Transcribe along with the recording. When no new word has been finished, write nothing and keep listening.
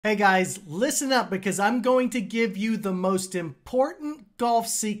Hey guys, listen up because I'm going to give you the most important golf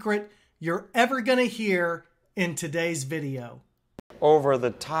secret you're ever going to hear in today's video. Over the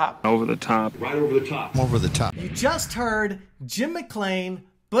top. Over the top. Right over the top. Over the top. You just heard Jim McLean,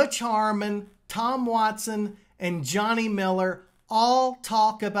 Butch Harmon, Tom Watson, and Johnny Miller all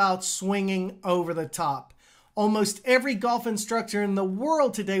talk about swinging over the top. Almost every golf instructor in the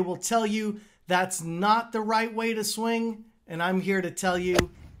world today will tell you that's not the right way to swing, and I'm here to tell you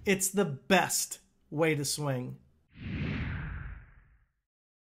it's the best way to swing.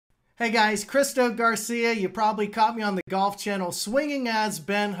 Hey guys, Christo Garcia. You probably caught me on the Golf Channel swinging as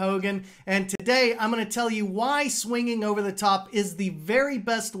Ben Hogan, and today I'm going to tell you why swinging over the top is the very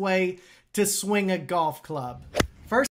best way to swing a golf club.